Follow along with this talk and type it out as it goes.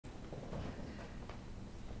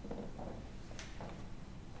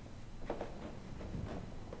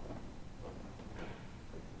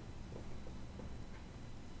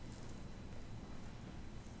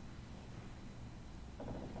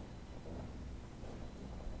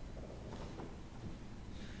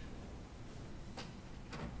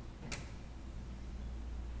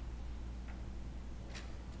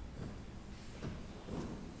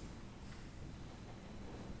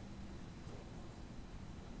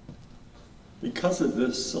Because of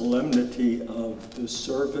the solemnity of the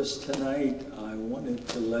service tonight, I wanted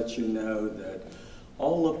to let you know that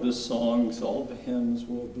all of the songs, all the hymns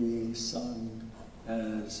will be sung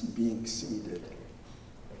as being seated.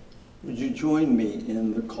 Would you join me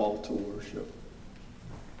in the call to worship?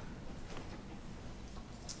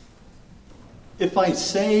 If I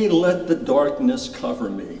say, let the darkness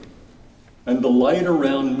cover me, and the light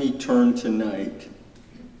around me turn to night,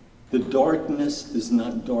 the darkness is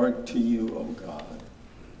not dark to you, O God.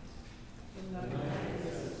 The night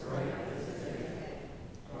is as bright as the day.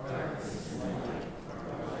 Darkness and light are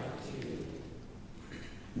alike to you.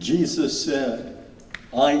 Jesus said,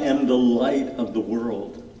 I am the light of the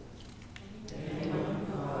world. Anyone who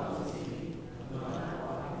follows me will not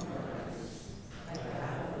walk in darkness, but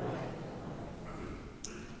have the light of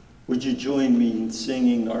life. Would you join me in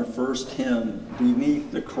singing our first hymn, Beneath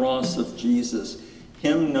the Cross of Jesus,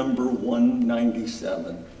 hymn number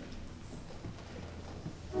 197.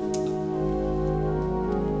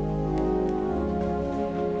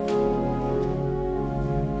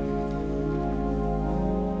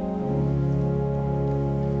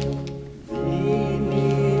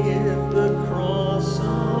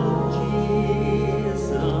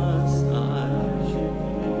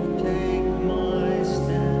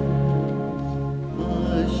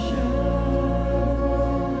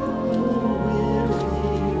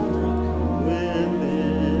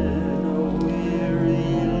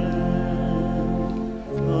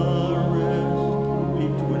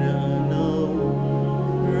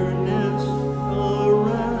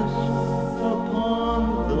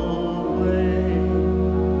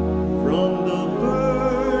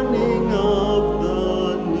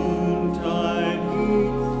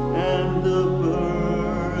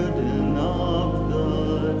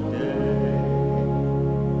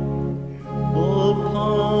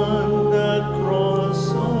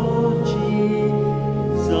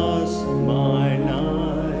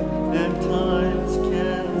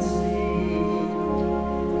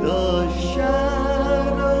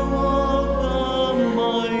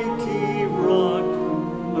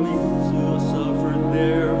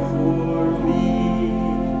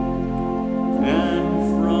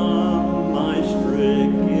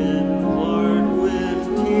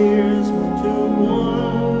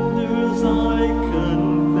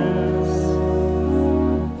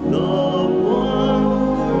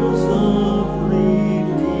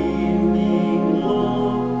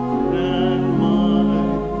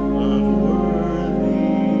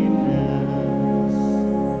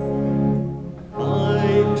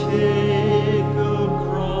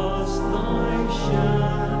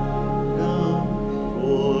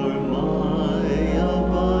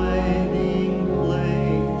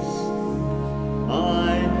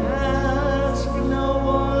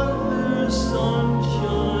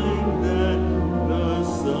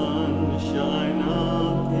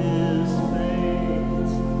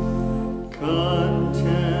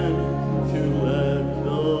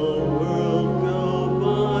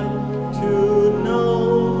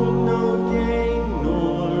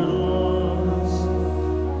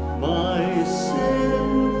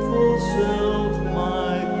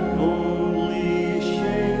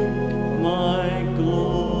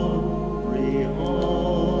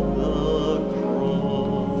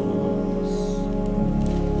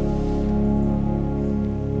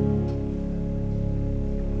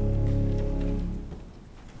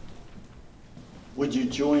 Would you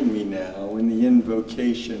join me now in the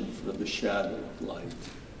invocation for the shadow of light?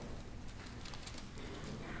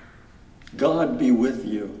 God be with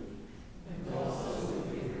you. And also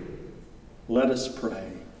with you. Let us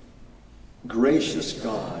pray. Gracious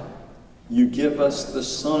God, you give us the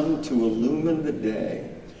sun to illumine the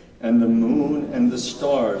day, and the moon and the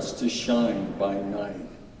stars to shine by night.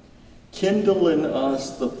 Kindle in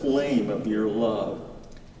us the flame of your love,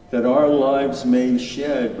 that our lives may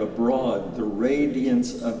shed abroad the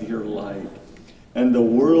radiance of your light, and the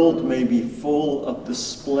world may be full of the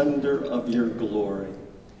splendor of your glory.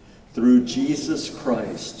 Through Jesus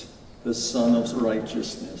Christ, the Son of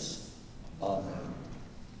righteousness. Amen.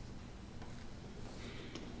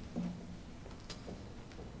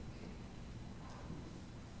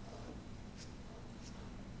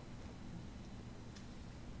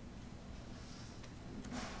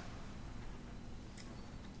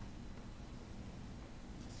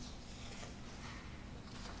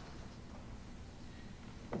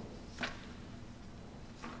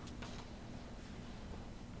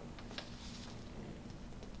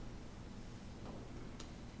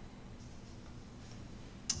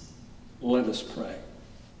 Let us pray.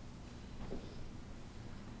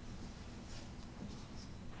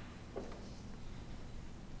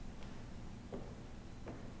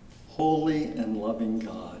 holy and loving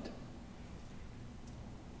God,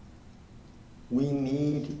 we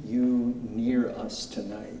need you near us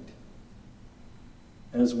tonight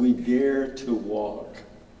as we dare to walk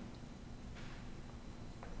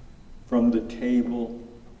from the table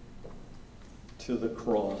to the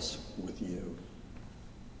cross with you.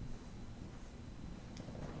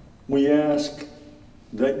 We ask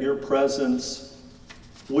that your presence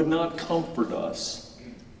would not comfort us,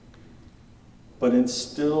 but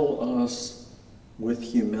instill us with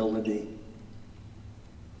humility.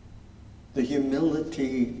 The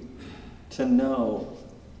humility to know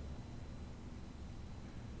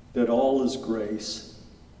that all is grace,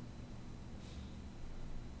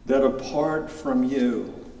 that apart from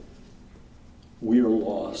you, we are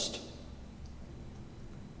lost.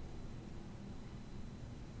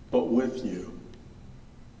 But with you,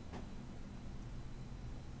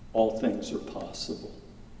 all things are possible.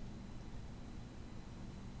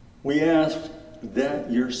 We ask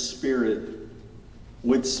that your Spirit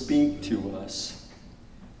would speak to us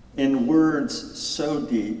in words so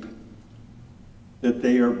deep that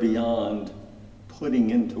they are beyond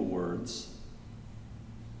putting into words,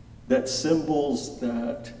 that symbols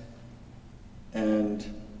that and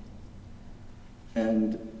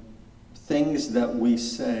things that we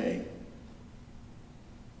say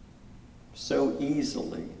so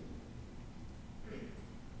easily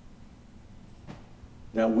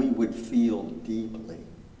that we would feel deeply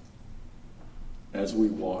as we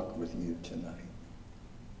walk with you tonight.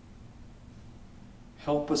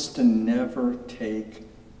 Help us to never take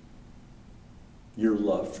your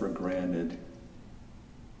love for granted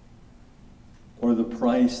or the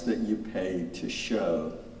price that you paid to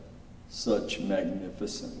show such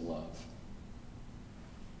magnificent love.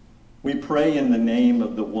 We pray in the name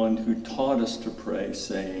of the one who taught us to pray,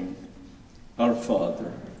 saying, Our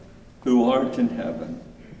Father, who art in heaven,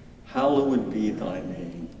 hallowed be thy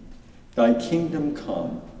name. Thy kingdom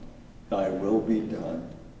come, thy will be done,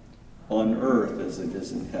 on earth as it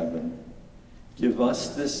is in heaven. Give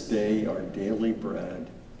us this day our daily bread,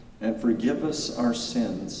 and forgive us our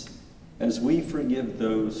sins, as we forgive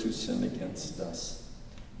those who sin against us.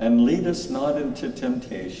 And lead us not into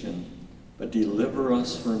temptation, but deliver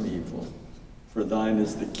us from evil. For thine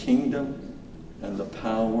is the kingdom, and the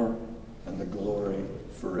power, and the glory,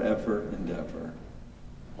 forever and ever.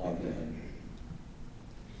 Amen.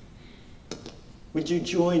 Would you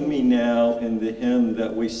join me now in the hymn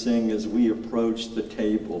that we sing as we approach the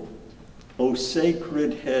table? O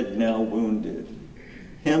sacred head now wounded,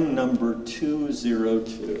 hymn number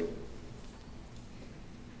 202.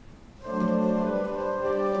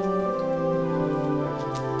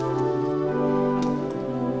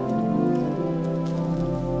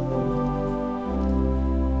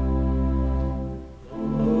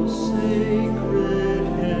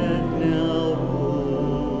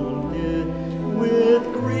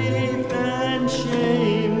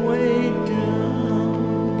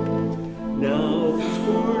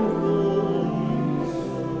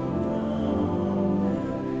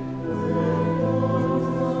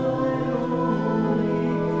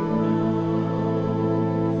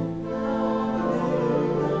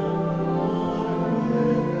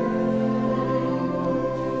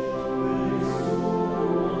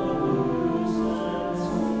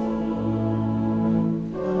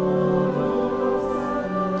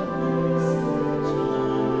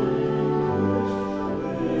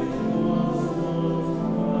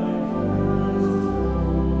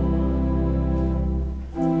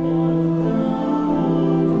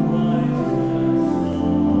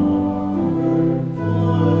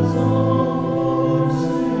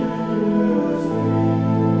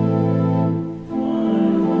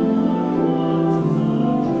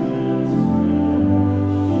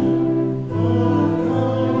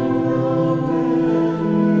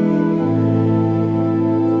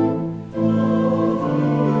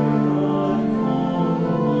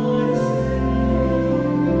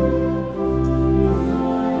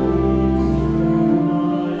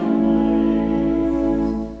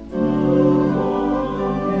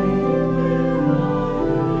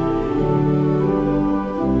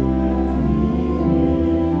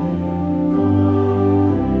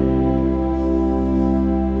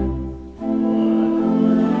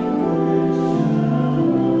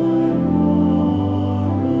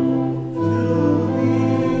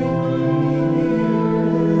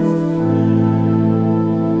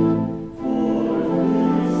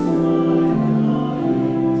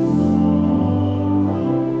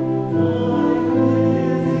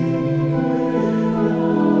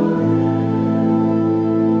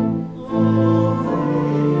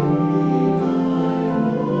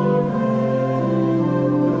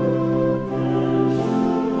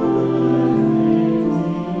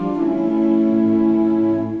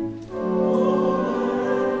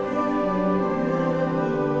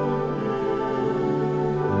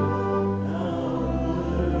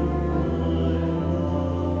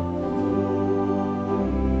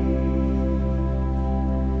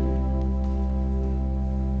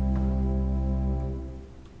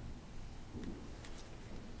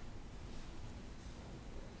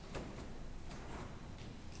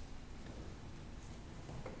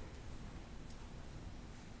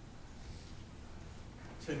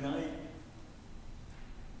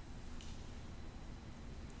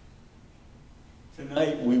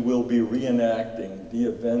 Tonight we will be reenacting the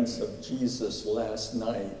events of Jesus last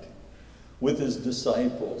night with his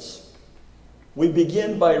disciples. We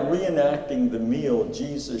begin by reenacting the meal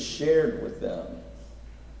Jesus shared with them.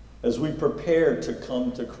 As we prepare to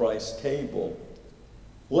come to Christ's table,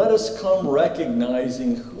 let us come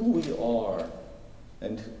recognizing who we are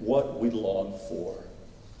and what we long for.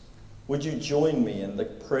 Would you join me in the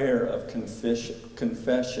prayer of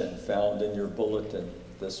confession found in your bulletin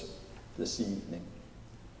this evening?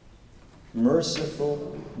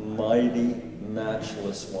 Merciful, mighty,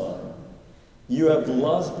 matchless one, you have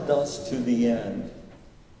loved us to the end.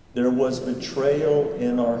 There was betrayal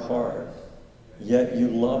in our heart, yet you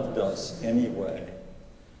loved us anyway.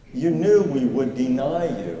 You knew we would deny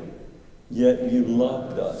you, yet you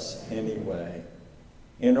loved us anyway.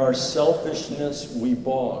 In our selfishness, we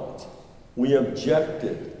balked, we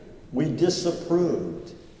objected, we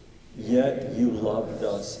disapproved, yet you loved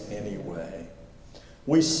us anyway.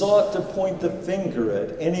 We sought to point the finger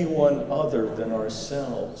at anyone other than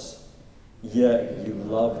ourselves, yet you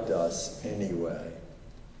loved us anyway.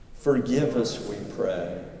 Forgive us, we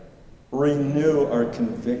pray. Renew our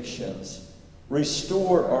convictions,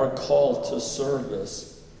 restore our call to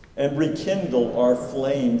service, and rekindle our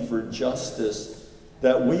flame for justice,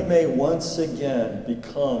 that we may once again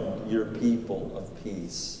become your people of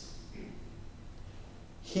peace.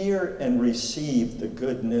 Hear and receive the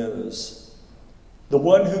good news. The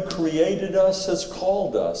one who created us has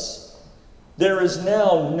called us. There is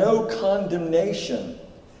now no condemnation,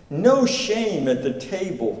 no shame at the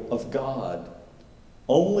table of God.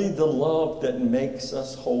 Only the love that makes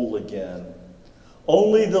us whole again.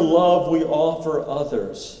 Only the love we offer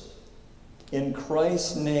others. In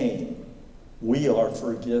Christ's name, we are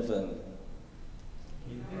forgiven.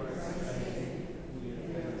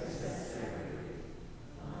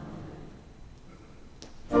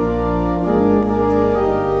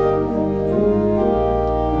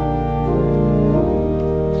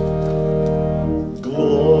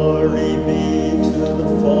 Glory be to the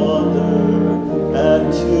Father,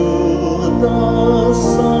 and to the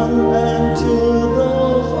Son, and to the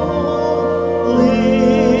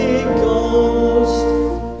Holy Ghost,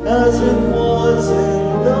 as it was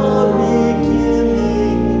in the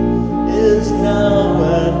beginning, is now,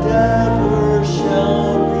 and ever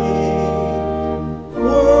shall be,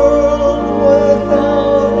 world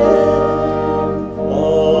without end.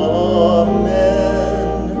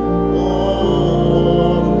 Amen.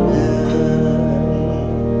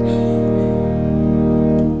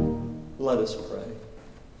 Amen. Let us pray.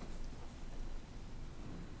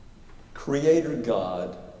 Creator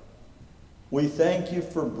God, we thank you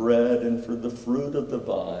for bread and for the fruit of the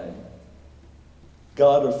vine.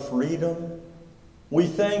 God of freedom, we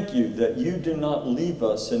thank you that you do not leave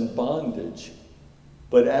us in bondage,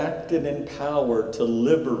 but acted in power to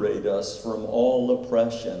liberate us from all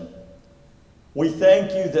oppression. We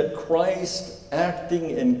thank you that Christ,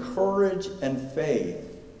 acting in courage and faith,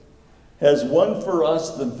 has won for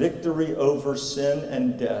us the victory over sin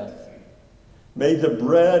and death. May the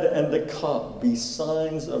bread and the cup be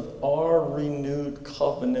signs of our renewed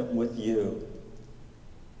covenant with you.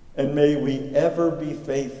 And may we ever be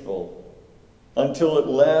faithful until at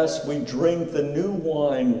last we drink the new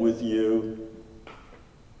wine with you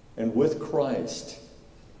and with Christ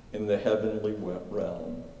in the heavenly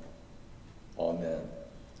realm. Amen.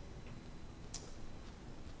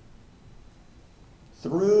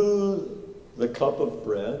 Through the cup of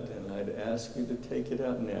bread, and I'd ask you to take it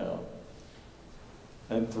out now,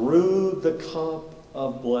 and through the cup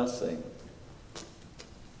of blessing,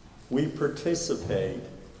 we participate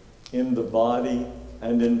in the body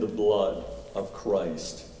and in the blood of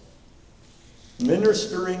Christ.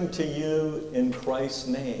 Ministering to you in Christ's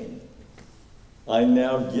name, I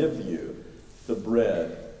now give you the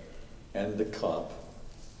bread and the cup.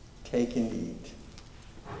 Take and eat.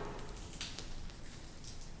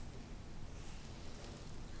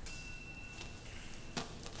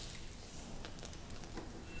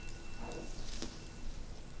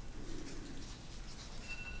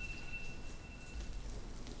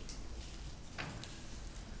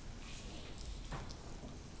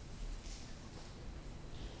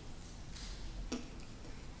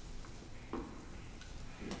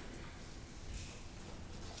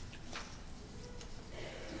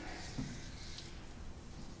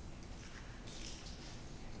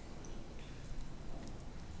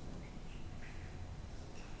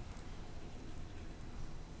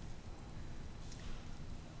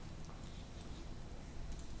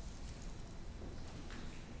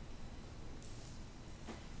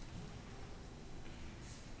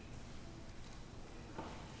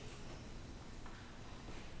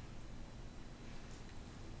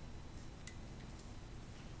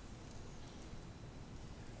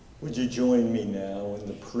 Would you join me now in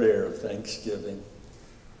the prayer of thanksgiving?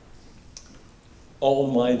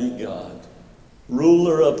 Almighty God,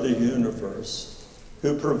 ruler of the universe,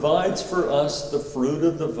 who provides for us the fruit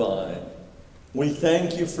of the vine, we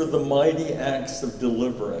thank you for the mighty acts of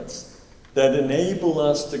deliverance that enable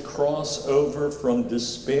us to cross over from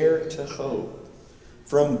despair to hope,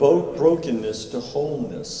 from brokenness to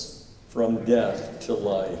wholeness, from death to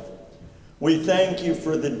life. We thank you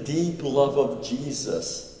for the deep love of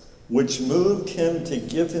Jesus, which moved him to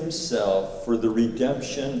give himself for the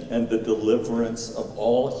redemption and the deliverance of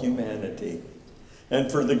all humanity, and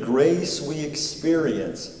for the grace we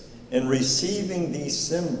experience in receiving these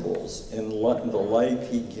symbols in the life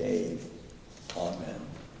he gave. Amen.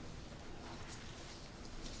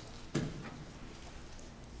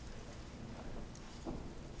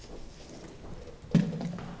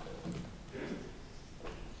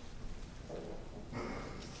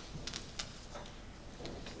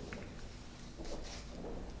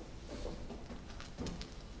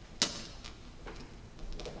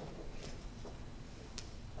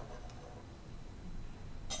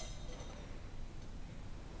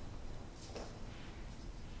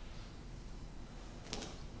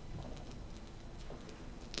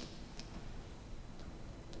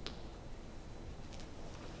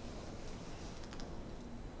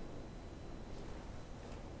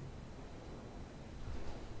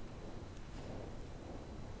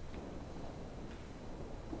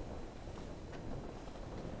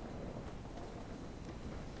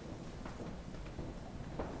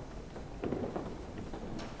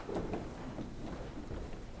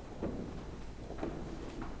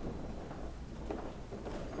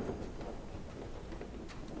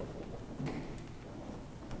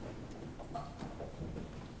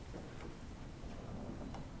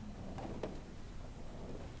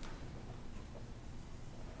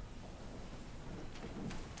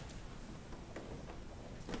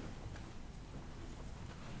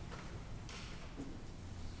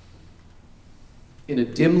 In a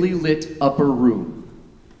dimly lit upper room,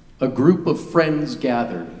 a group of friends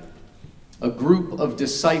gathered. A group of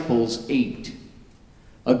disciples ate.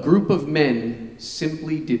 A group of men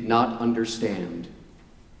simply did not understand.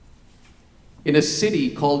 In a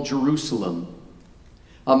city called Jerusalem,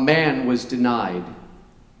 a man was denied.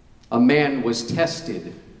 A man was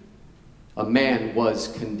tested. A man was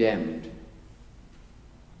condemned.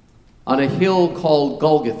 On a hill called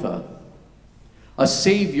Golgotha, a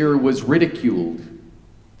Savior was ridiculed.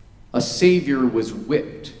 A Savior was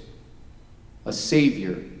whipped. A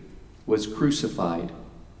Savior was crucified.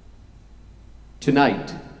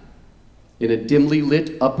 Tonight, in a dimly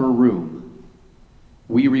lit upper room,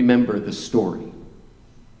 we remember the story.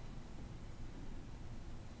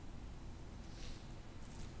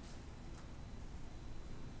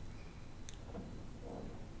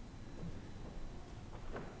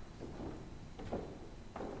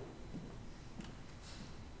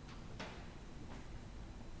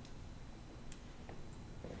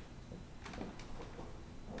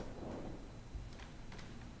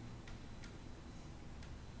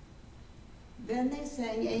 Then they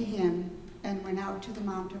sang a hymn and went out to the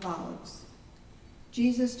Mount of Olives.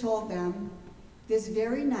 Jesus told them, "This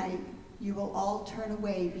very night you will all turn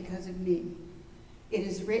away because of me. It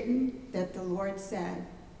is written that the Lord said,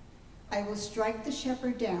 'I will strike the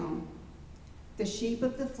shepherd down. The sheep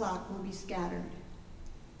of the flock will be scattered.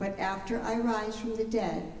 But after I rise from the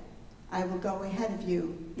dead, I will go ahead of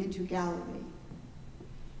you into Galilee.'"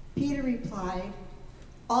 Peter replied,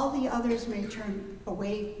 "All the others may turn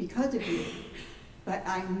away because of you, but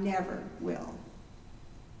I never will."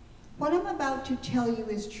 "What I'm about to tell you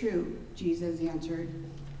is true," Jesus answered.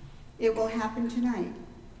 "It will happen tonight.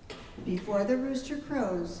 Before the rooster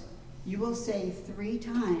crows, you will say 3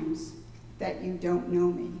 times that you don't know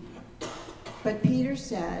me." But Peter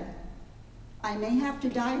said, "I may have to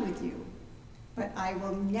die with you, but I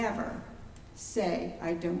will never say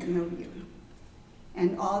I don't know you."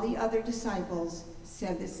 And all the other disciples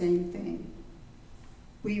said the same thing.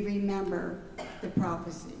 We remember the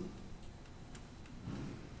prophecy.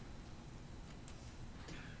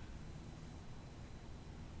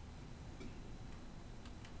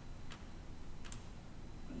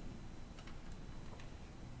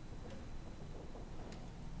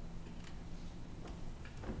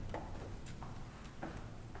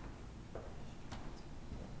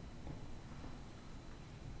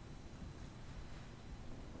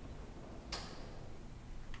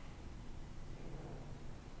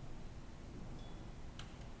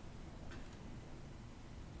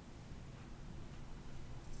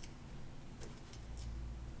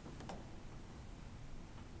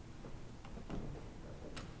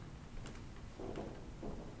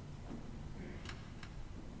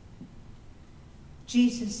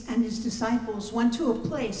 Jesus and his disciples went to a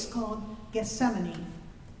place called Gethsemane.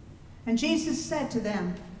 And Jesus said to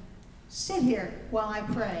them, "Sit here while I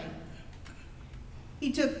pray."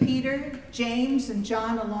 He took Peter, James, and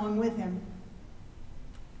John along with him.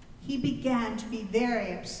 He began to be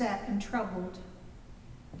very upset and troubled.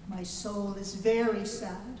 "My soul is very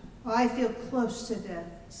sad. I feel close to death,"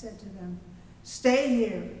 he said to them. "Stay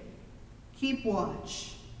here. Keep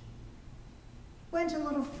watch." Went a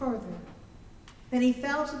little further. Then he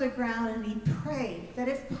fell to the ground and he prayed that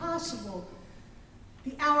if possible,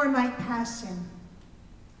 the hour might pass him.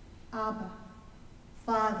 "Abba,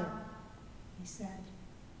 Father," he said,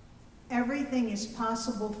 "everything is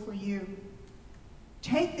possible for you.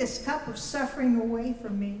 Take this cup of suffering away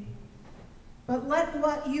from me, but let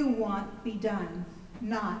what you want be done,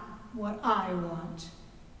 not what I want."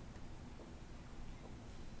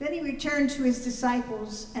 Then he returned to his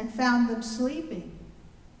disciples and found them sleeping.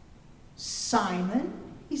 "Simon,"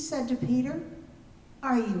 he said to Peter,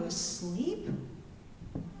 "are you asleep?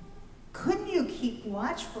 Couldn't you keep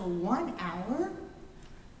watch for 1 hour?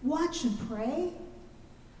 Watch and pray.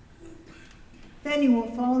 Then you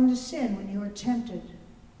won't fall into sin when you are tempted.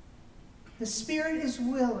 The spirit is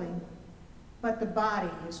willing, but the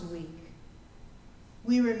body is weak."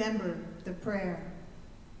 We remember the prayer.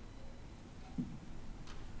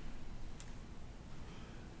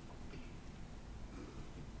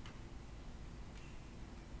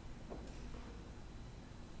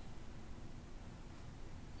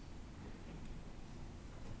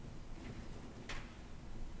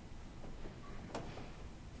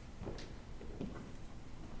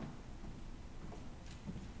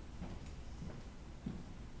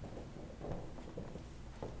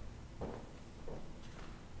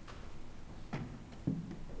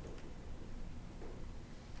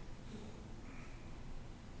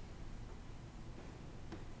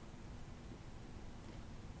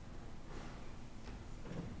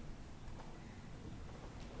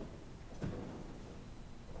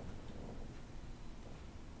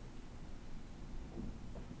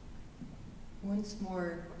 Once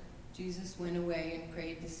more, Jesus went away and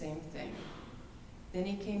prayed the same thing. Then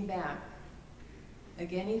he came back.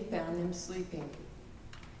 Again he found them sleeping.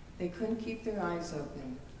 They couldn't keep their eyes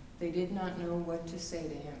open. They did not know what to say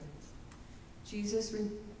to him. Jesus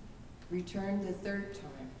returned the third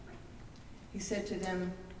time. He said to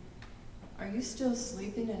them, "Are you still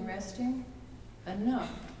sleeping and resting?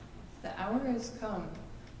 Enough. The hour has come.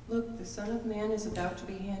 Look, the Son of Man is about to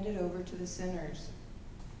be handed over to the sinners.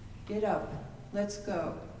 Get up. Let's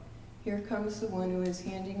go. Here comes the one who is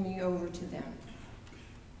handing me over to them."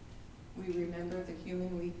 We remember the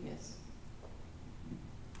human weakness.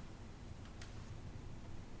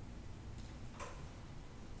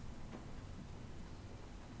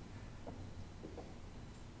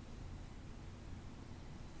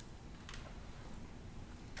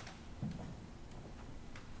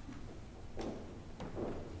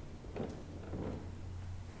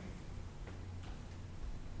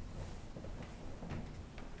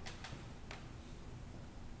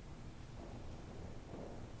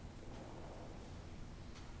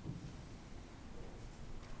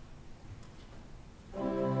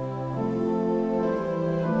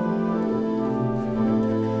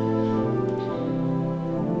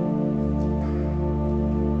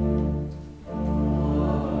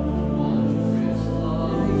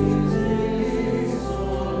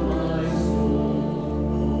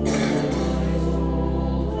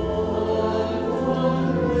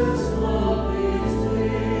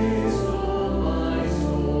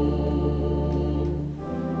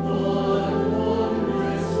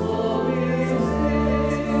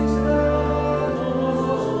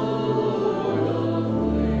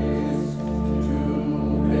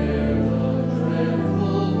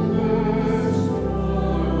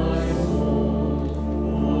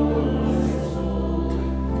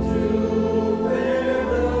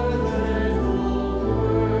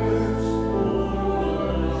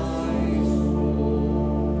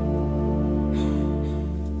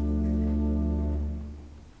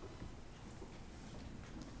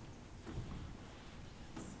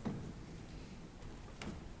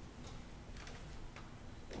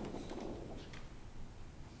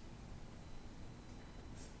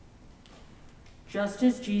 Just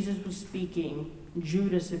as Jesus was speaking,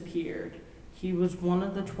 Judas appeared. He was one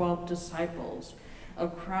of the 12 disciples. A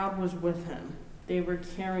crowd was with him. They were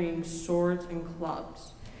carrying swords and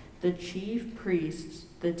clubs. The chief priests,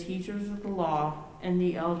 the teachers of the law, and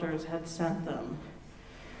the elders had sent them.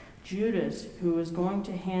 Judas, who was going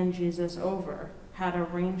to hand Jesus over, had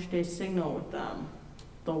arranged a signal with them.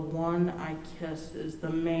 "The one I kiss is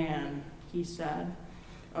the man," he said.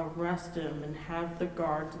 arrest him and have the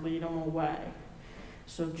guards lead him away.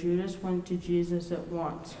 So Judas went to Jesus at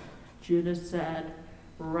once. Judas said,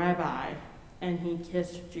 "Rabbi," and he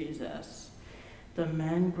kissed Jesus. The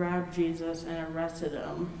men grabbed Jesus and arrested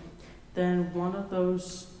him. Then one of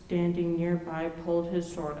those standing nearby pulled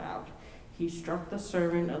his sword out. He struck the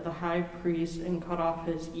servant of the high priest and cut off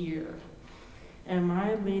his ear. "Am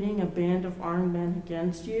I leading a band of armed men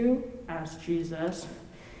against you?" asked Jesus.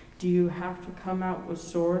 "Do you have to come out with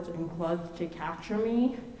swords and clubs to capture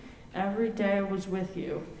me? Every day I was with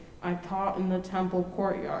you. I taught in the temple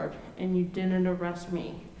courtyard, and you didn't arrest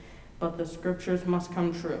me. But the scriptures must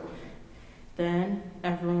come true." Then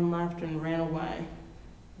everyone left and ran away.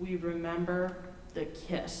 We remember the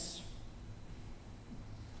kiss.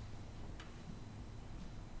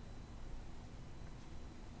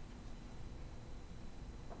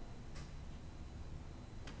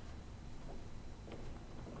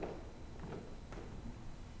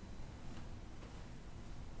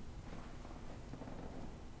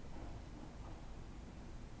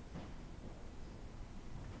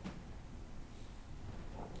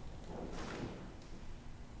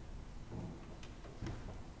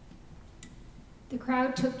 The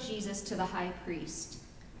crowd took Jesus to the high priest.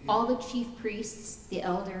 All the chief priests, the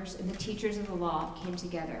elders, and the teachers of the law came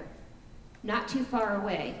together. Not too far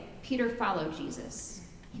away, Peter followed Jesus.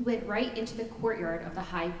 He went right into the courtyard of the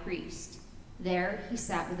high priest. There he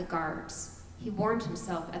sat with the guards. He warmed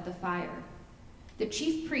himself at the fire. The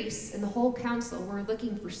chief priests and the whole council were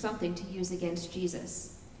looking for something to use against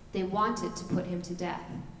Jesus. They wanted to put him to death,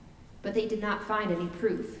 but they did not find any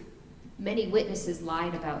proof. Many witnesses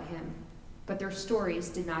lied about him, but their stories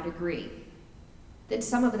did not agree. Then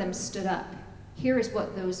some of them stood up. Here is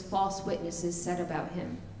what those false witnesses said about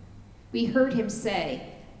him. "We heard him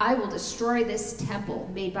say, 'I will destroy this temple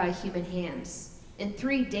made by human hands. In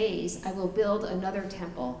 3 days I will build another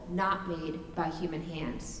temple not made by human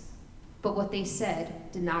hands.' But what they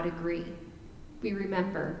said did not agree. We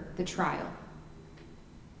remember the trial."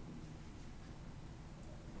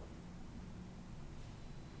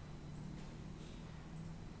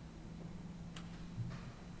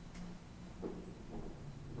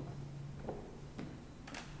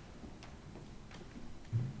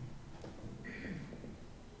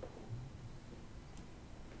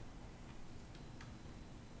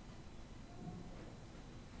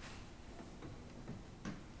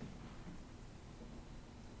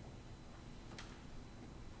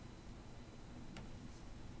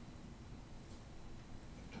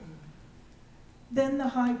 Then the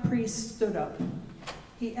high priest stood up.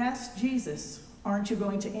 He asked Jesus, "Aren't you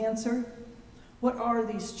going to answer? What are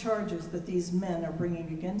these charges that these men are bringing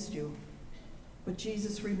against you?" But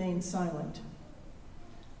Jesus remained silent.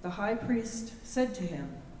 The high priest said to him,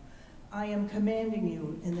 "I am commanding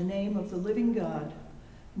you in the name of the living God.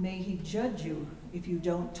 May he judge you if you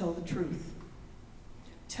don't tell the truth.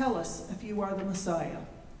 Tell us if you are the Messiah,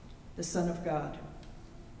 the Son of God."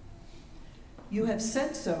 "You have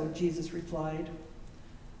said so," Jesus replied.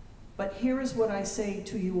 "But here is what I say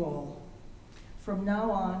to you all. From now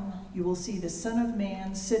on, you will see the Son of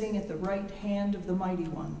Man sitting at the right hand of the Mighty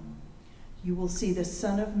One. You will see the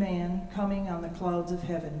Son of Man coming on the clouds of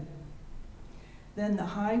heaven." Then the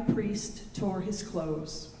high priest tore his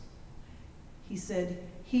clothes. He said,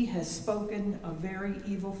 "He has spoken a very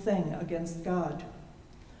evil thing against God.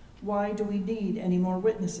 Why do we need any more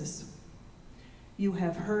witnesses? You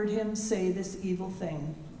have heard him say this evil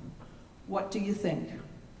thing. What do you think?"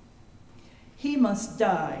 "He must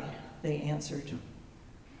die," they answered.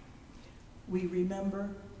 We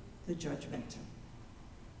remember the judgment.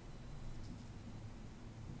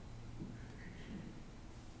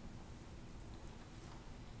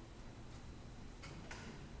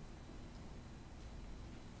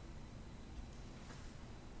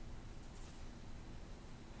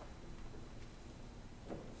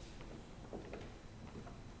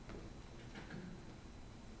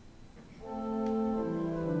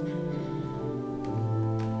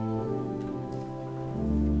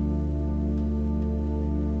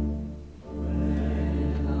 When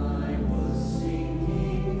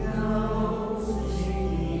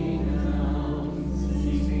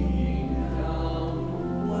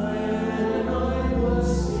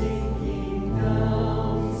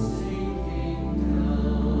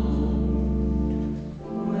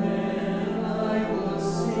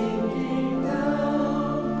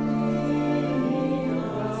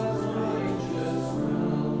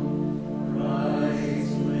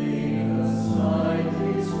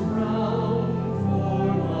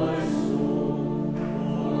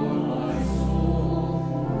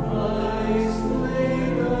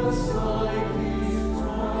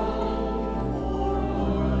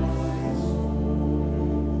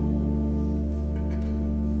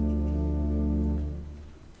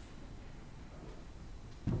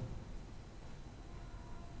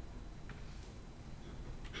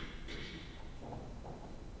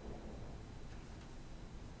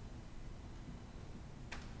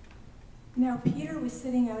Now Peter was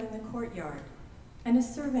sitting out in the courtyard, and a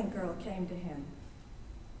servant girl came to him.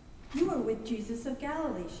 "You are with Jesus of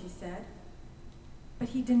Galilee," she said. But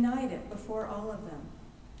he denied it before all of them.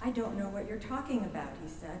 "I don't know what you're talking about," he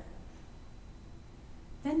said.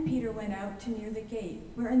 Then Peter went out to near the gate,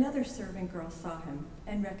 where another servant girl saw him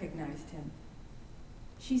and recognized him.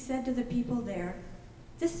 She said to the people there,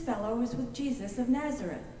 "This fellow is with Jesus of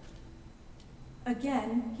Nazareth."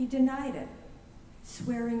 Again, he denied it,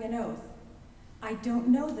 swearing an oath, "I don't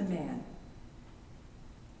know the man."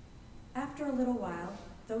 After a little while,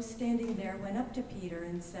 those standing there went up to Peter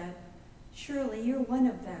and said, "Surely you're one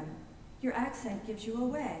of them. Your accent gives you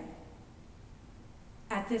away."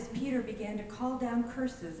 At this, Peter began to call down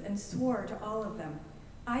curses and swore to all of them,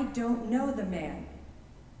 "I don't know the man."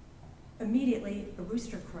 Immediately, a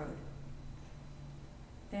rooster crowed.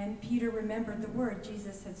 Then Peter remembered the word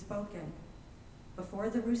Jesus had spoken, "Before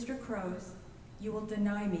the rooster crows, you will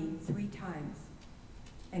deny me 3 times."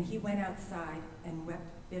 And he went outside and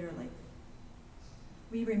wept bitterly.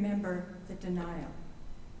 We remember the denial.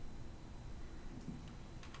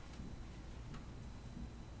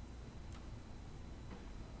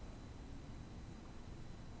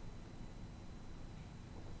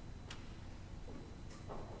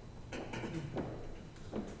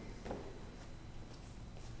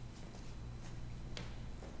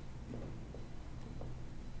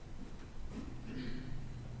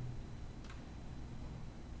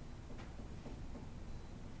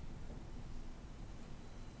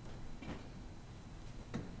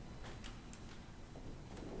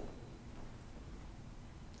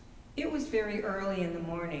 It was very early in the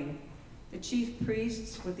morning. The chief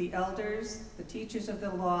priests with the elders, the teachers of the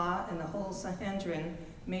law, and the whole Sanhedrin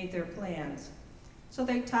made their plans. So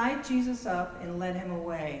they tied Jesus up and led him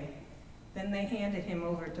away. Then they handed him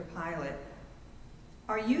over to Pilate.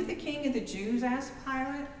 "Are you the king of the Jews?" asked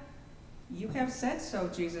Pilate. "You have said so,"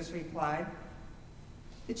 Jesus replied.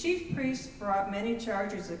 The chief priests brought many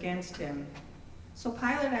charges against him. So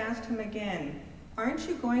Pilate asked him again, "Aren't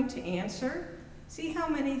you going to answer? See how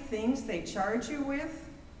many things they charge you with?"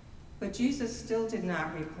 But Jesus still did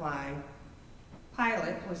not reply.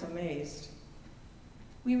 Pilate was amazed.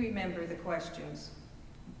 We remember the questions.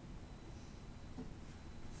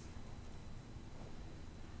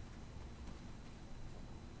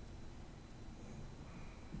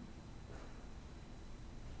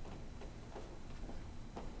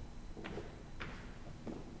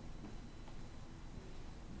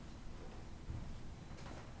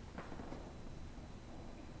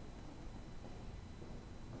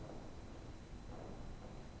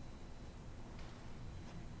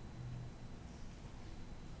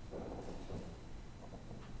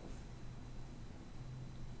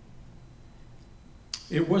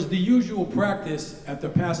 It was the usual practice at the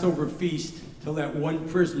Passover feast to let one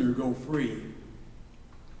prisoner go free.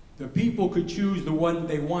 The people could choose the one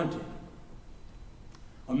they wanted.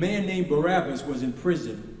 A man named Barabbas was in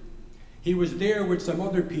prison. He was there with some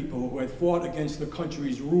other people who had fought against the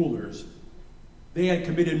country's rulers. They had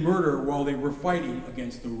committed murder while they were fighting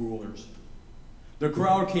against the rulers. The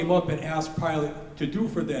crowd came up and asked Pilate to do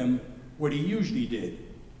for them what he usually did.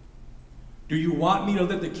 "Do you want me to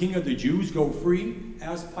let the king of the Jews go free?"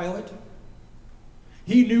 asked Pilate.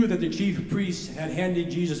 He knew that the chief priests had handed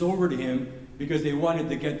Jesus over to him because they wanted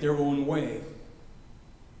to get their own way.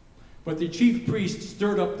 But the chief priests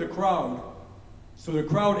stirred up the crowd, so the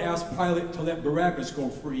crowd asked Pilate to let Barabbas go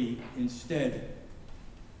free instead.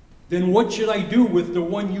 "Then what should I do with the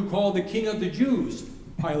one you call the king of the Jews?"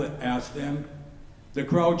 Pilate asked them. The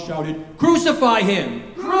crowd shouted, "Crucify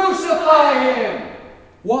him! Crucify him!"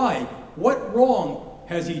 "Why? What wrong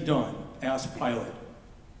has he done?" asked Pilate.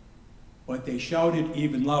 But they shouted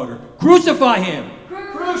even louder, "Crucify him!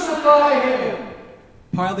 Crucify him!"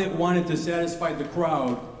 Pilate wanted to satisfy the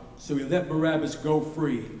crowd, so he let Barabbas go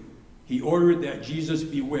free. He ordered that Jesus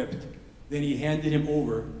be whipped. Then he handed him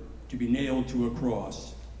over to be nailed to a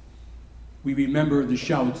cross. We remember the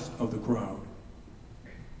shouts of the crowd.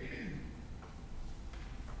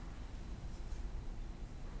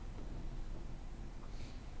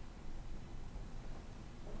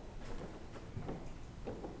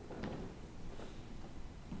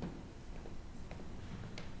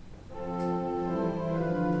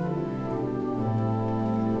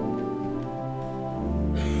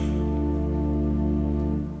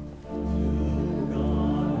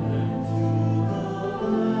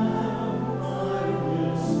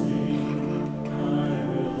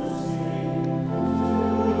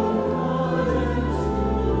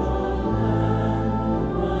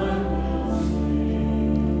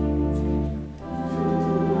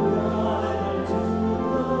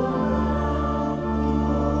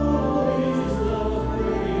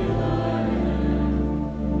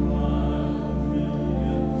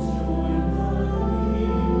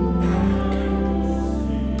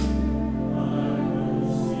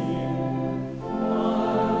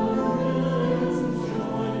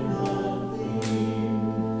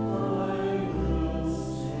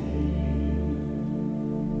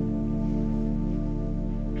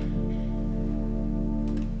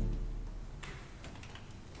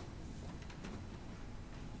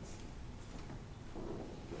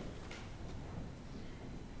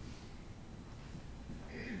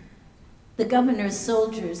 the governor's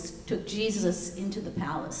soldiers took Jesus into the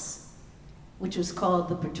palace, which was called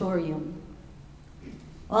the Praetorium.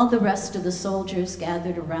 All the rest of the soldiers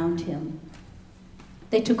gathered around him.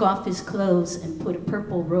 They took off his clothes and put a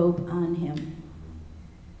purple robe on him.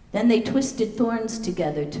 Then they twisted thorns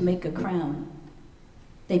together to make a crown.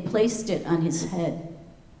 They placed it on his head.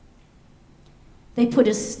 They put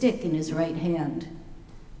a stick in his right hand.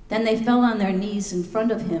 Then they fell on their knees in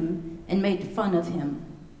front of him and made fun of him.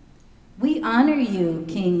 "We honor you,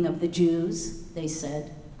 King of the Jews," they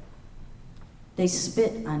said. They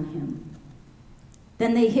spit on him.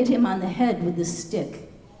 Then they hit him on the head with the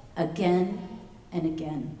stick again and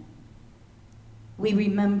again. We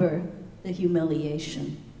remember the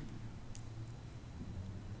humiliation.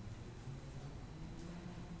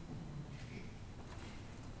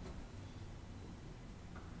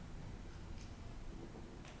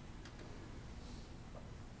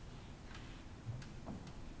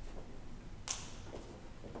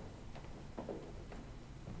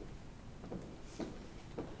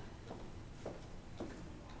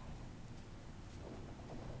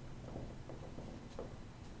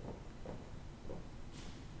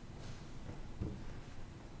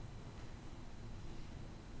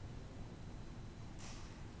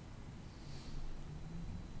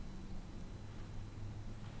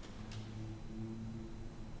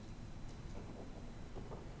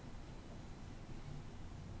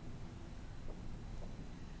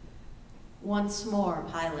 Once more,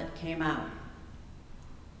 Pilate came out.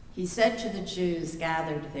 He said to the Jews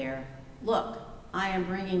gathered there, "Look, I am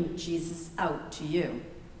bringing Jesus out to you.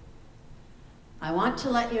 I want to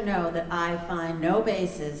let you know that I find no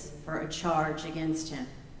basis for a charge against him."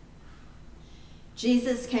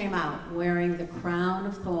 Jesus came out wearing the crown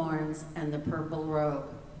of thorns and the purple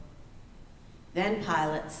robe. Then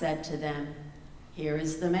Pilate said to them, "Here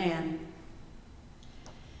is the man."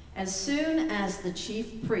 As soon as the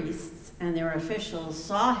chief priests and their officials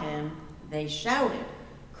saw him, they shouted,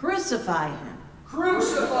 "Crucify him!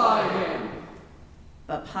 Crucify him!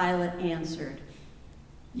 But Pilate answered,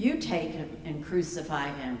 "You take him and crucify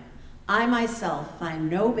him. I myself find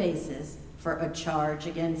no basis for a charge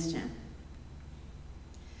against him."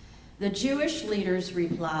 The Jewish leaders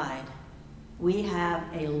replied, "We have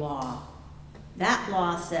a law. That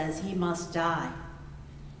law says he must die.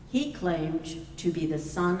 He claimed to be the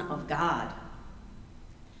Son of God."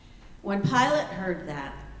 When Pilate heard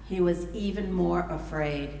that, he was even more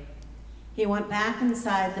afraid. He went back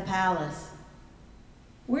inside the palace.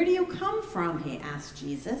 "Where do you come from?" he asked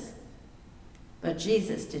Jesus. But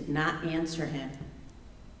Jesus did not answer him.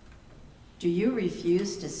 "Do you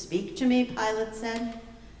refuse to speak to me?" Pilate said.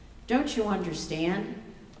 "Don't you understand?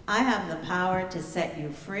 I have the power to set you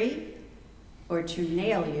free or to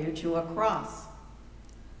nail you to a cross."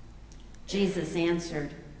 Jesus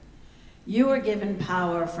answered, "You were given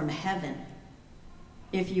power from heaven.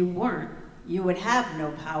 If you weren't, you would have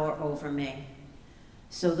no power over me.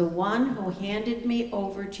 So the one who handed me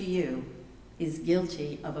over to you is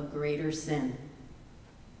guilty of a greater sin."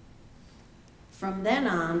 From then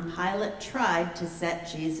on, Pilate tried to set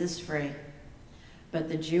Jesus free. But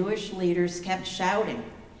the Jewish leaders kept shouting,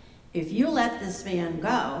 "If you let this man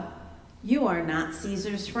go, you are not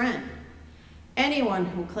Caesar's friend. Anyone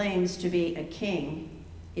who claims to be a king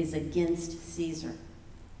is against Caesar."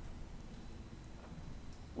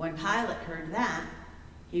 When Pilate heard that,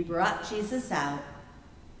 he brought Jesus out.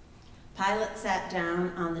 Pilate sat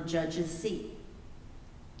down on the judge's seat.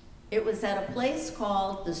 It was at a place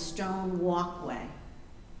called the Stone Walkway.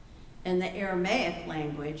 In the Aramaic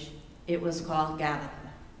language, it was called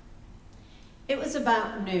Gabbatha. It was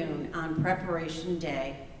about noon on Preparation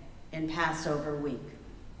Day in Passover week.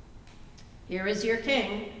 "Here is your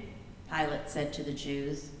king," Pilate said to the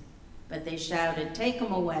Jews. But they shouted, "Take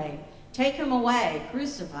him away! Take him away!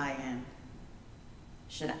 Crucify him!"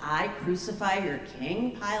 "Should I crucify your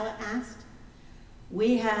king?" Pilate asked.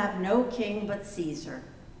 "We have no king but Caesar,"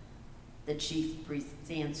 the chief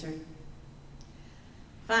priests answered.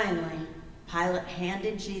 Finally, Pilate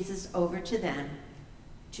handed Jesus over to them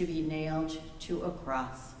to be nailed to a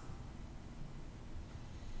cross.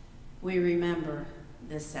 We remember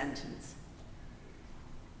this sentence.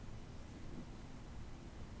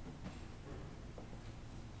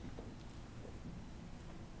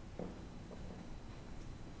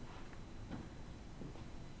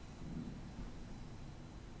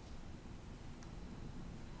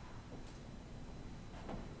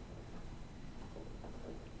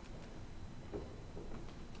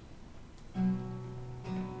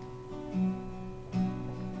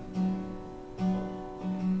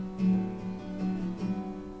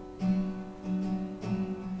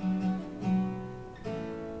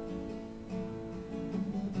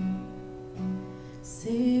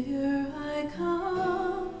 Savior, I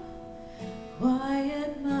come,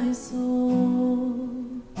 quiet my soul.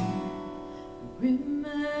 Remember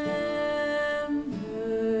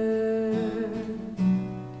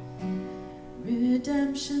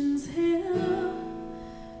redemption's hill,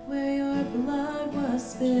 where your blood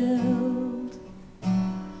was spilled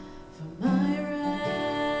for my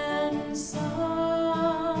ransom.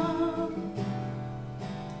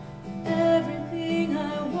 Everything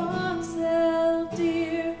I once held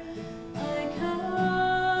dear, I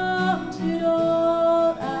counted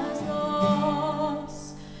all as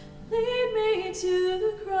loss. Lead me to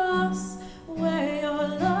the cross where your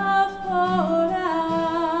love poured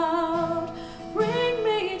out. Bring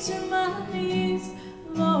me to my knees,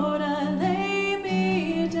 Lord, I lay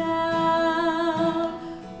me down.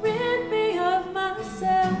 Rid me of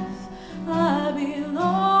myself, I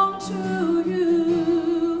belong to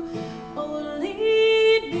you. Oh,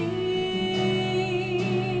 lead me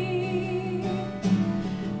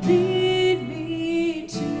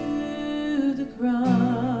to the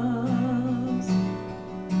cross.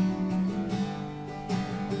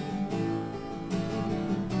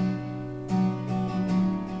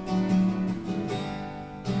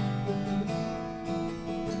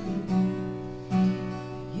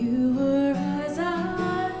 You were as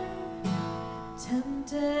I,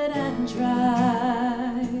 tempted and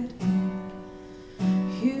tried,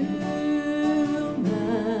 human.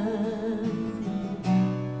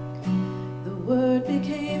 The Word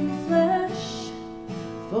became flesh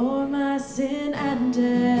for my sin and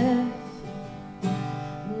death.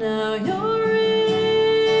 Now you're risen.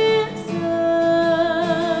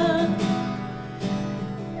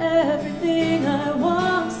 Everything I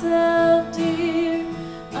once held dear,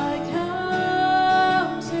 I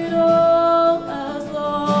counted all as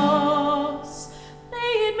loss.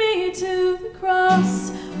 Lead me to the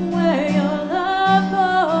cross where your love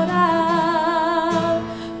poured out.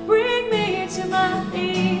 Bring me to my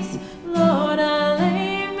knees, Lord, I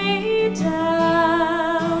lay me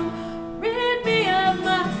down. Rid me of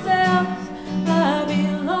myself, I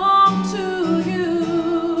belong to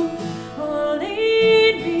you. Oh,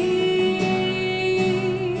 lead me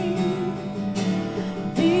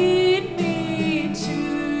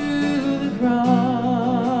to the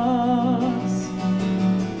cross,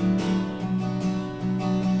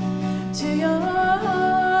 to your heart,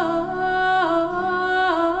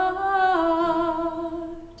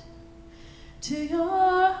 to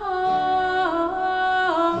your heart.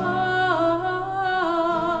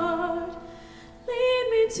 Lead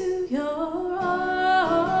me to your heart.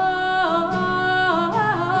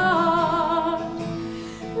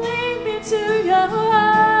 Lead me to your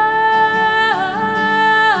heart.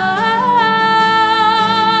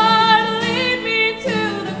 Lead me to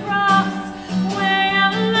the cross where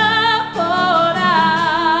your love poured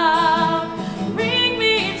out. Bring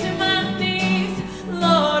me to my knees,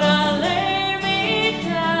 Lord, I lay me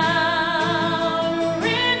down.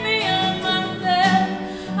 Rid me of myself,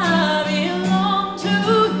 I belong to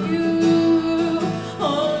you.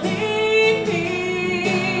 Oh, lead me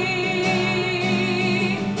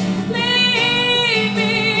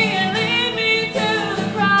to the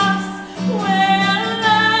cross where your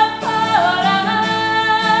love poured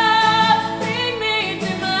out. Bring me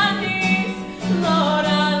to my knees, Lord, I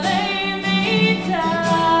lay me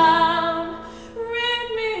down. Rid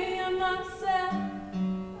me of myself,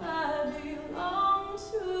 I belong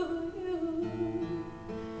to you.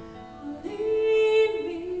 Lead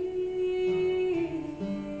me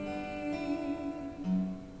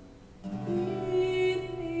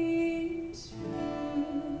to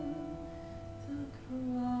the cross.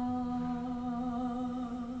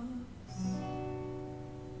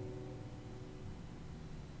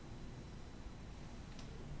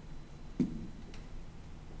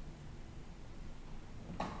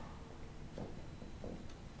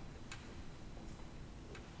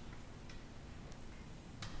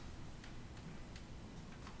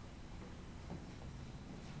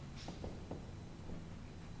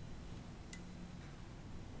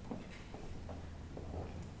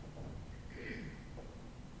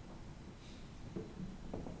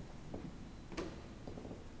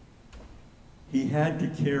 He had to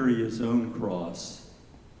carry his own cross.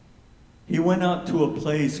 He went out to a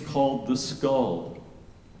place called the Skull.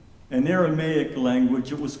 In Aramaic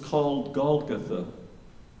language, it was called Golgotha.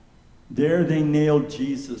 There they nailed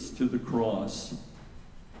Jesus to the cross.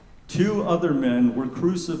 2 other men were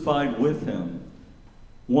crucified with him,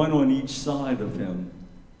 one on each side of him.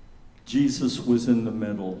 Jesus was in the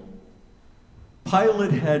middle.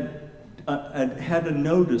 Pilate had a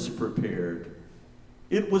notice prepared.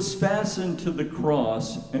 It was fastened to the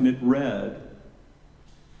cross, and it read,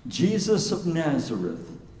 Jesus of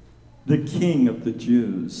Nazareth, the King of the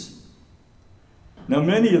Jews. Now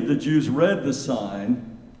many of the Jews read the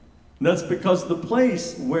sign. That's because the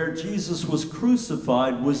place where Jesus was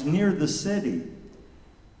crucified was near the city.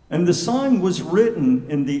 And the sign was written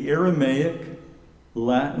in the Aramaic,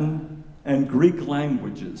 Latin, and Greek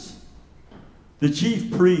languages. The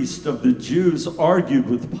chief priest of the Jews argued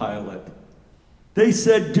with Pilate. They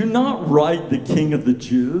said, "Do not write the King of the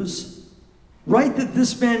Jews. Write that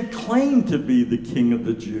this man claimed to be the King of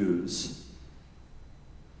the Jews."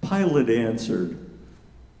 Pilate answered,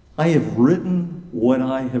 "I have written what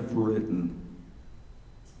I have written."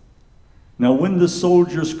 Now when the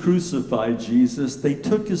soldiers crucified Jesus, they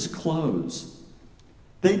took his clothes.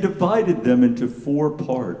 They divided them into 4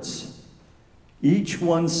 parts. Each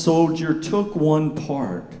one soldier took one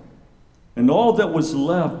part, and all that was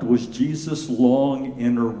left was Jesus' long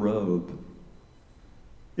inner robe.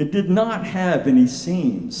 It did not have any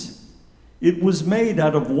seams. It was made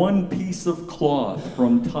out of one piece of cloth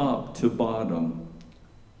from top to bottom.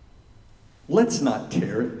 "Let's not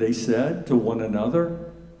tear it," they said to one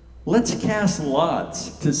another. "Let's cast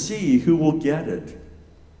lots to see who will get it."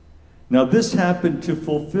 Now this happened to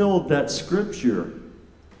fulfill that scripture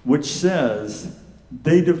which says,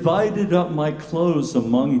 "They divided up my clothes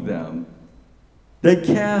among them. They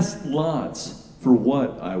cast lots for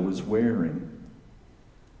what I was wearing."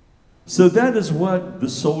 So that is what the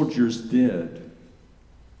soldiers did.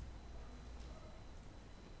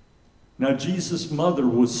 Now Jesus' mother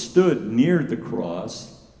was stood near the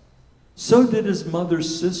cross. So did his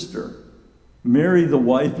mother's sister, Mary the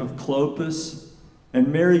wife of Clopas,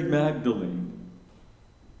 and Mary Magdalene.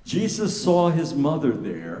 Jesus saw his mother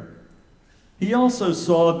there. He also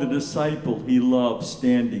saw the disciple he loved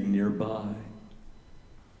standing nearby.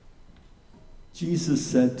 Jesus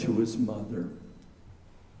said to his mother,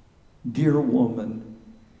 "Dear woman,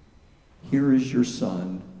 here is your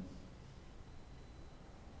son."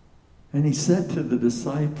 And he said to the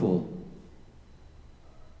disciple,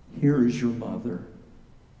 "Here is your mother."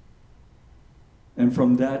 And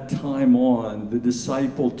from that time on, the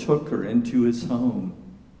disciple took her into his home.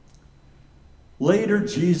 Later,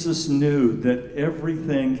 Jesus knew that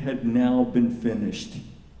everything had now been finished.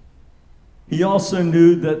 He also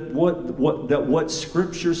knew that what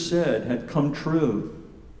Scripture said had come true.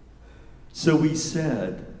 So he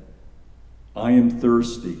said, "I am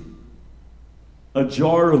thirsty." A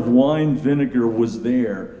jar of wine vinegar was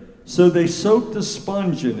there, so they soaked a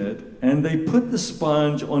sponge in it, and they put the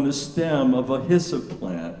sponge on a stem of a hyssop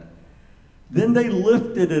plant. Then they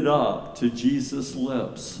lifted it up to Jesus'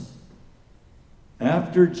 lips.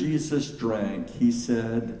 After Jesus drank, he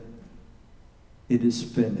said, "It is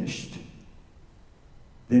finished."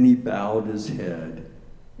 Then he bowed his head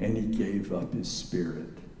and he gave up his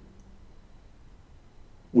spirit.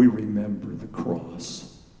 We remember the cross.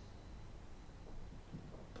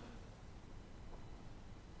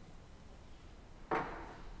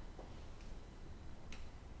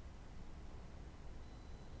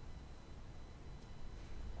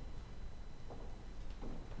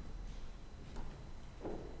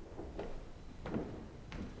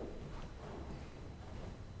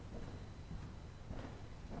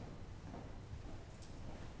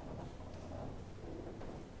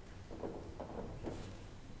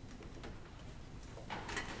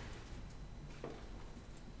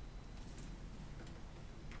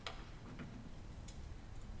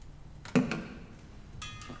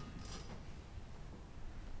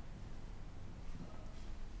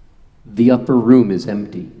 The upper room is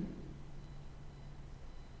empty.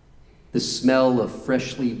 The smell of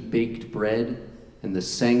freshly baked bread and the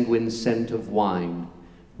sanguine scent of wine,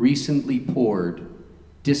 recently poured,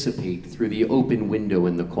 dissipate through the open window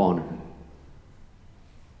in the corner.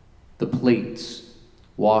 The plates,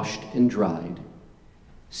 washed and dried,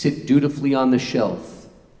 sit dutifully on the shelf,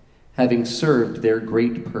 having served their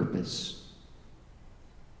great purpose.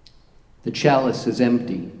 The chalice is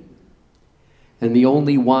empty, and the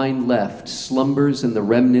only wine left slumbers in the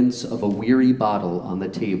remnants of a weary bottle on the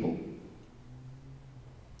table.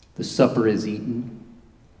 The supper is eaten,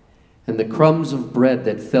 and the crumbs of bread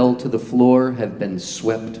that fell to the floor have been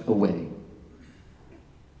swept away.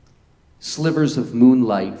 Slivers of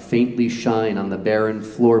moonlight faintly shine on the barren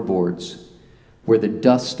floorboards, where the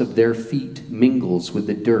dust of their feet mingles with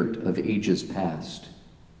the dirt of ages past.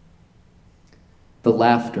 The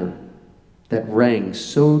laughter that rang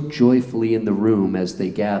so joyfully in the room as they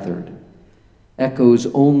gathered echoes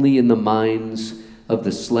only in the minds of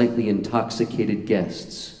the slightly intoxicated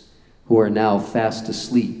guests who are now fast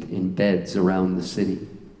asleep in beds around the city.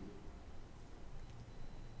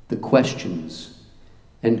 The questions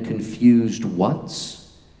and confused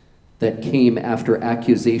whats that came after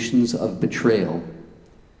accusations of betrayal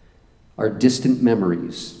are distant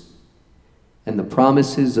memories, and the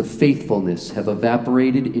promises of faithfulness have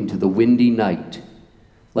evaporated into the windy night,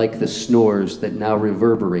 like the snores that now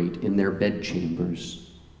reverberate in their bedchambers.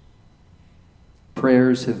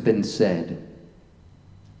 Prayers have been said,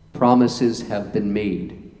 promises have been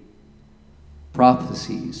made,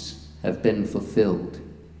 prophecies have been fulfilled.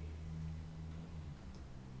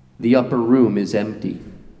 The upper room is empty.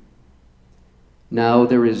 Now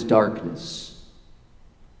there is darkness.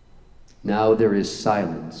 Now there is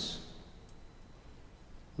silence.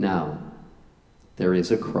 Now there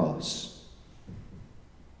is a cross.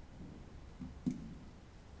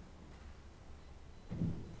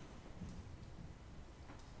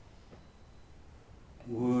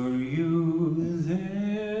 Were you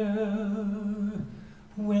there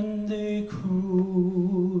when they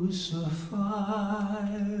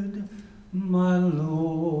crucified my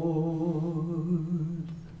Lord?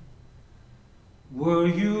 Were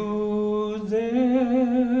you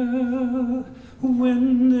there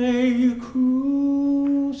when they crucified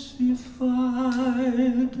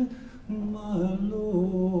my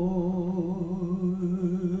Lord?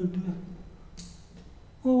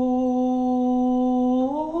 Oh,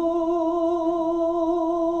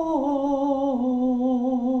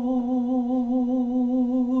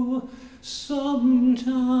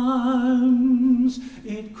 sometimes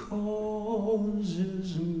it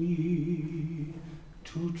causes me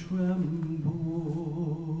to tremble,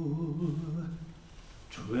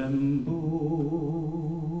 tremble,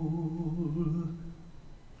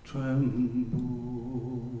 tremble.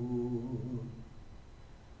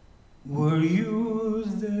 Were you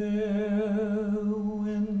there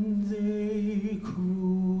when they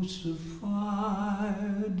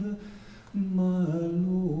crucified my Lord?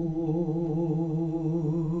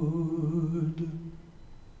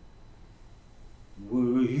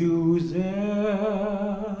 Were you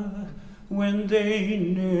there when they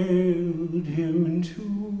nailed him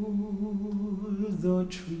to the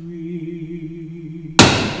tree?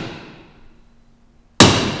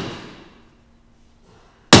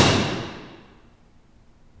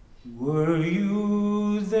 Were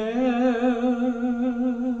you there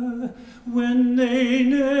when they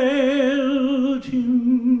nailed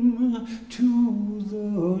him to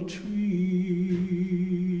the tree?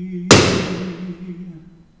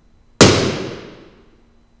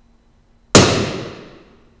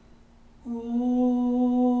 Oh,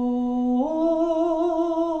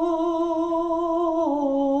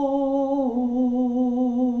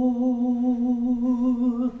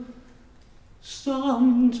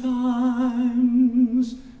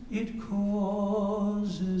 sometimes it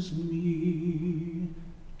causes me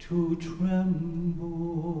to tremble,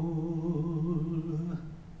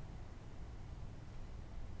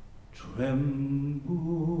 tremble,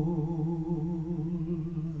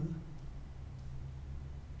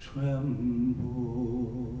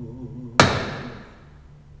 tremble.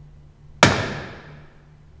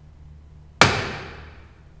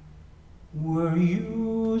 Were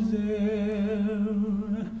you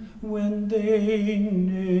there when they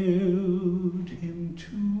nailed him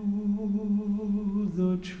to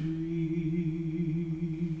the tree?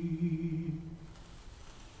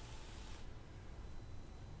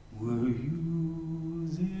 Were you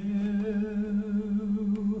there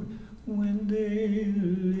when they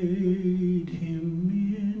laid him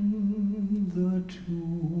in the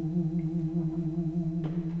tomb?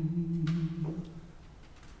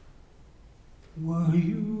 Were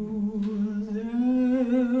you there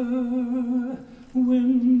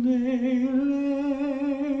when they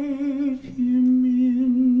laid him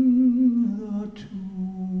in the tomb?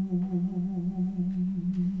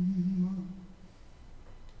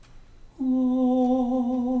 Oh,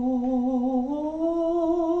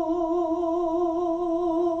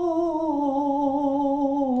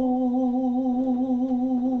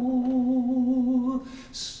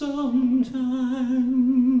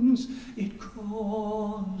 sometimes it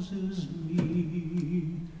causes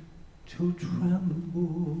me to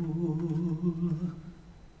tremble,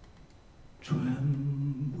 tremble,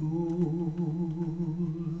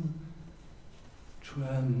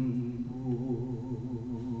 tremble.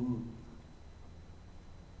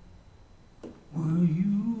 Were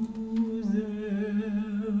you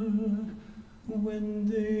there when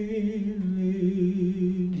they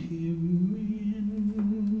laid him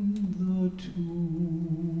in the tomb?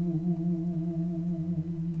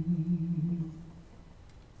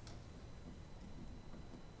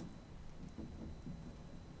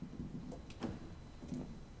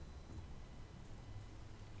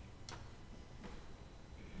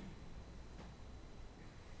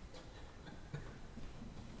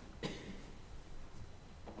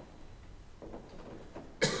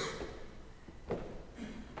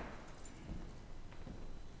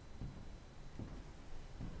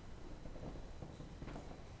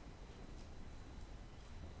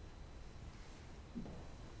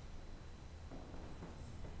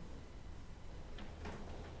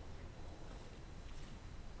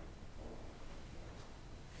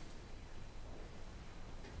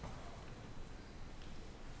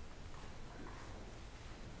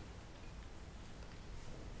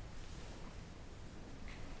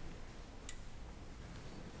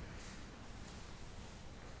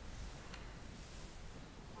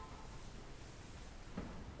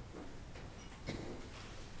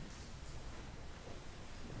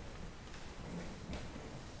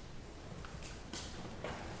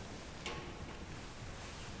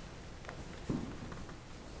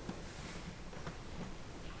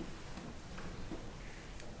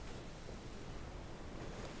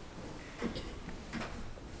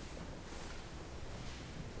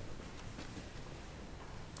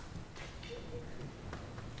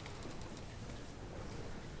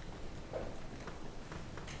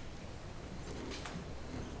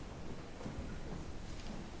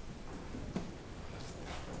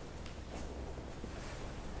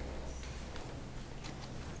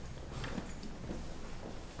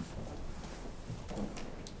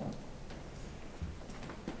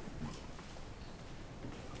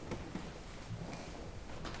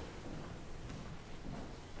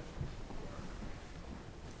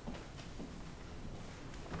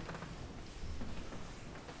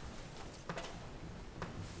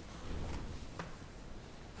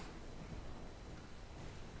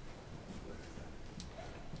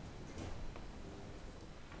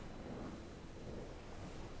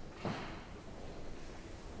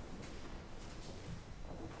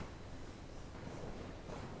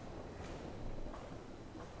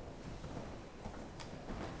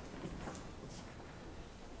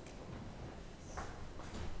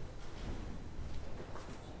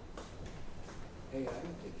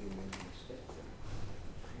 think you made a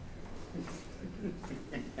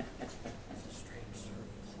mistake.